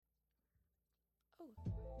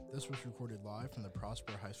This was recorded live from the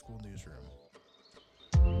Prosper High School newsroom.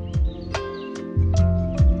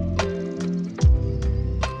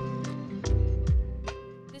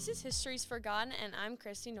 This is History's Forgotten, and I'm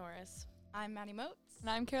Christy Norris. I'm Maddie Moats. And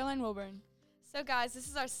I'm Caroline Wilburn. So guys, this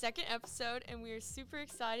is our second episode, and we are super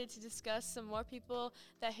excited to discuss some more people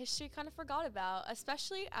that history kind of forgot about,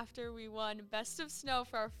 especially after we won Best of Snow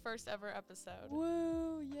for our first ever episode.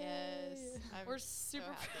 Woo, yay. Yes. We're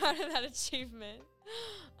super proud of that achievement.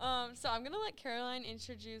 So I'm going to let Caroline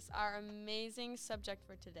introduce our amazing subject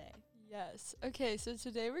for today. Yes. Okay, so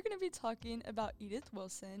today we're going to be talking about Edith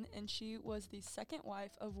Wilson, and she was the second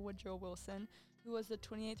wife of Woodrow Wilson, who was the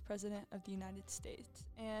 28th president of the United States.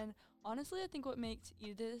 And honestly, I think what makes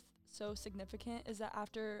Edith so significant is that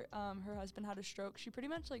after her husband had a stroke, she pretty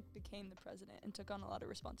much became the president and took on a lot of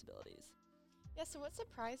responsibilities. Yeah, so what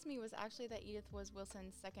surprised me was actually that Edith was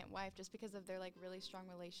Wilson's second wife, just because of their really strong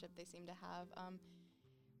relationship they seem to have.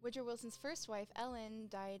 Woodrow Wilson's first wife, Ellen,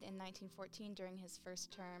 died in 1914 during his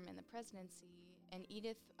first term in the presidency, and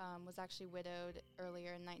Edith was actually widowed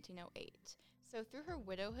earlier in 1908. So through her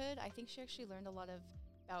widowhood, I think she actually learned a lot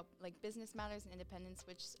about business matters and independence,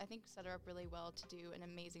 which I think set her up really well to do an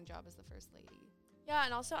amazing job as the first lady. Yeah,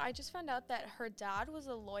 and also I just found out that her dad was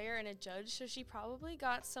a lawyer and a judge, so she probably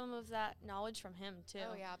got some of that knowledge from him too.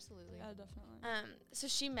 Oh yeah, absolutely. Yeah, definitely. So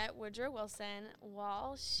she met Woodrow Wilson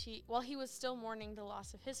while he was still mourning the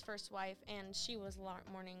loss of his first wife, and she was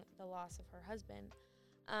mourning the loss of her husband.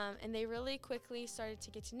 And they really quickly started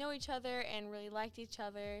to get to know each other and really liked each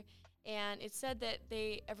other. And it's said that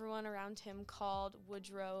everyone around him called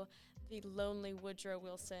Woodrow the lonely Woodrow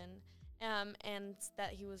Wilson, and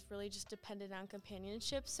that he was really just dependent on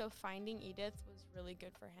companionship. So finding Edith was really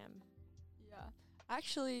good for him. Yeah.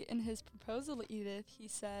 Actually, in his proposal to Edith, he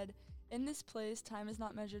said, "In this place, time is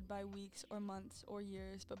not measured by weeks or months or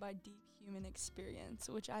years, but by deep human experience,"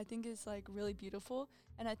 which I think is really beautiful,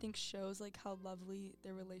 and I think shows how lovely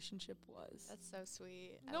their relationship was. That's so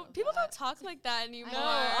sweet. No, people don't talk like that anymore. No,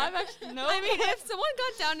 I've actually no. I mean, if someone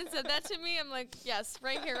got down and said that to me, I'm like, yes,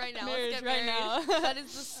 right here, right now. Marriage Let's get right married. now. That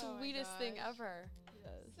is the Oh my sweetest thing gosh. ever.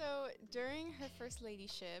 Yes. So during her first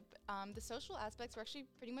ladyship, the social aspects were actually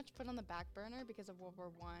pretty much put on the back burner because of World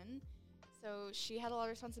War I. So she had a lot of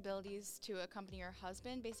responsibilities to accompany her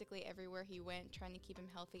husband basically everywhere he went, trying to keep him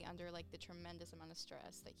healthy under the tremendous amount of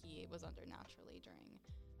stress that he was under naturally during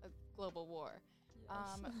a global war.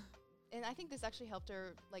 Yes. And I think this actually helped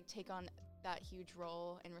her take on that huge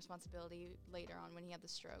role and responsibility later on when he had the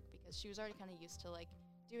stroke, because she was already kind of used to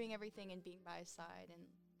doing everything and being by his side and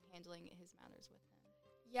handling his matters with him.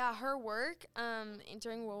 Yeah, her work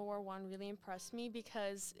during World War I really impressed me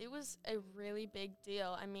because it was a really big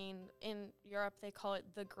deal. I mean, in Europe, they call it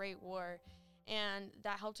the Great War. And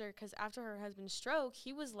that helped her because after her husband's stroke,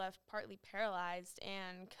 he was left partly paralyzed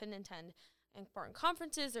and couldn't attend important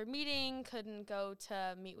conferences or meeting, couldn't go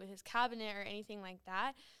to meet with his cabinet or anything like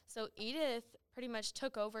that. So Edith pretty much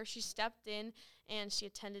took over. She stepped in and she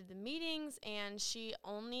attended the meetings, and she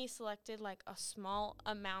only selected a small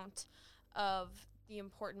amount of the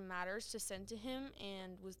important matters to send to him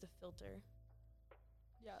and was the filter.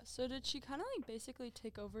 Yeah, so did she kind of basically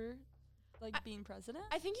take over being president?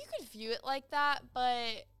 I think you could view it like that,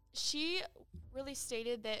 but she really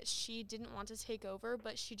stated that she didn't want to take over,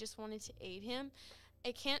 but she just wanted to aid him.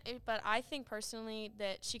 But I think personally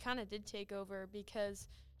that she kind of did take over because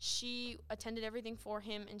she attended everything for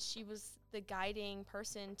him, and she was the guiding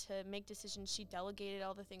person to make decisions. She delegated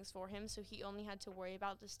all the things for him, so he only had to worry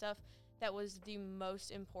about the stuff that was the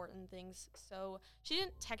most important things. So she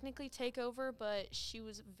didn't technically take over, but she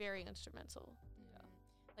was very instrumental.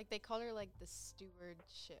 They called her the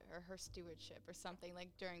stewardship, or her stewardship or something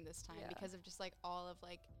during this time, because of just all of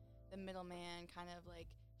the middleman kind of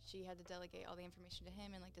she had to delegate all the information to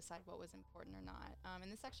him and decide what was important or not.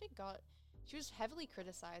 And this actually she was heavily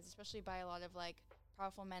criticized, especially by a lot of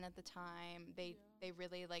powerful men at the time. They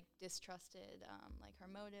really distrusted her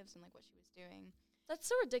motives and what she was doing. That's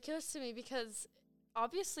so ridiculous to me because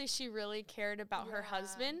obviously she really cared about her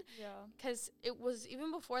husband, because it was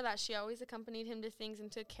even before that she always accompanied him to things and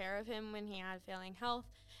took care of him when he had failing health.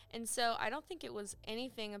 And so I don't think it was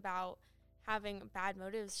anything about having bad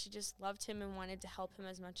motives. She just loved him and wanted to help him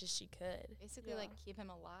as much as she could. Basically keep him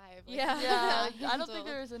alive. Yeah. I don't think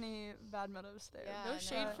there was any bad motives there. No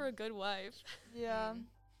shade for a good wife. Yeah.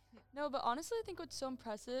 No, but honestly, I think what's so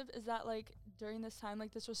impressive is that during this time,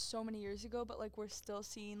 this was so many years ago, but we're still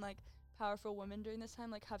seeing powerful women during this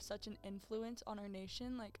time have such an influence on our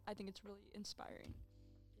nation. I think it's really inspiring.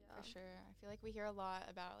 For sure. I feel we hear a lot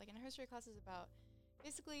about in our history classes about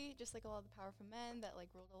basically just like a lot of the powerful men that like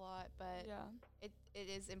ruled a lot, but Yeah, it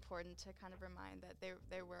is important to kind of remind that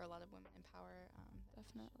there were a lot of women in power. That we should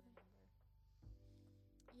definitely. remember.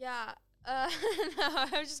 Yeah. No,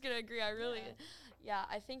 I was just gonna agree. I really, yeah,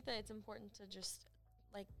 I think that it's important to just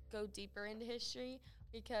like go deeper into history,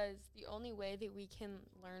 because the only way that we can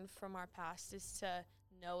learn from our past is to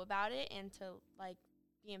know about it and to like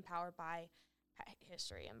be empowered by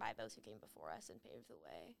history and by those who came before us and paved the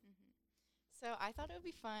way. So I thought it would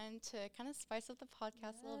be fun to kind of spice up the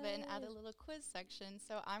podcast a little bit and add a Yes. little quiz section.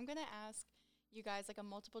 So I'm going to ask you guys like a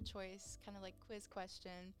multiple choice kind of like quiz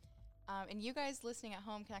question. And you guys listening at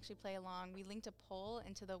home can actually play along. We linked a poll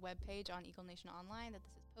into the webpage on Eagle Nation Online that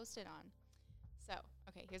this is posted on. So,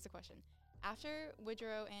 okay, here's the question. After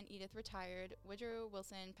Woodrow and Edith retired, Woodrow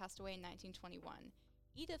Wilson passed away in 1921.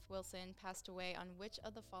 Edith Wilson passed away on which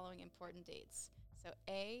of the following important dates? So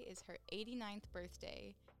A is her 89th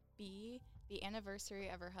birthday, B, the anniversary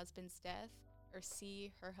of her husband's death, or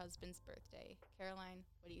C, her husband's birthday. Caroline,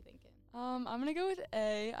 what are you thinking? I'm gonna go with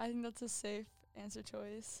A. I think that's a safe answer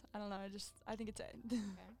choice. I don't know. I think it's A. Okay.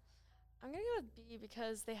 I'm gonna go with B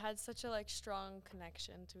because they had such a like strong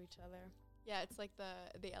connection to each other. Yeah, it's like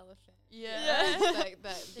the elephant. Yeah.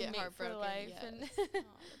 that They get mate for heartbroken. life Yes. and Oh,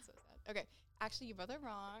 that's so sad. Okay, actually, you both are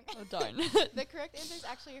wrong. Oh darn. The correct answer is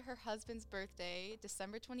actually her husband's birthday,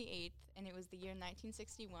 December 28th, and it was the year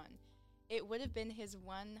 1961. It would have been his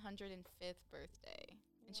 105th birthday,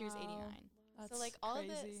 and she was Wow. 89. That's so like all of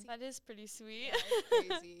crazy. the that is pretty sweet. yeah, it's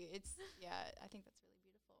crazy. I think that's really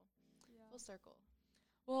beautiful. Full circle.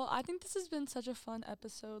 Well, I think this has been such a fun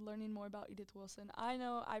episode learning more about Edith Wilson. I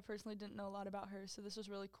know I personally didn't know a lot about her, so this was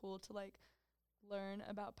really cool to like learn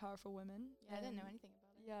about powerful women. Yeah, I didn't know and anything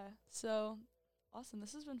about it. Yeah, so awesome.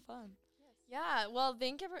 This has been fun. Yeah, well,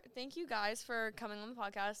 thank you guys for coming on the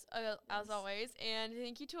podcast as always, and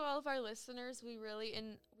thank you to all of our listeners. We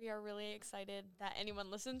are really excited that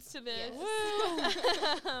anyone listens to this.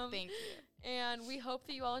 Yes. Thank you. And we hope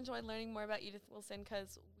that you all enjoyed learning more about Edith Wilson,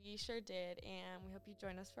 because we sure did, and we hope you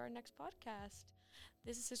join us for our next podcast.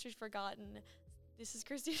 This is Sisters Forgotten. This is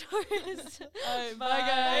Christy Torres. Bye,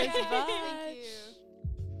 guys. Bye. Bye. Thank you.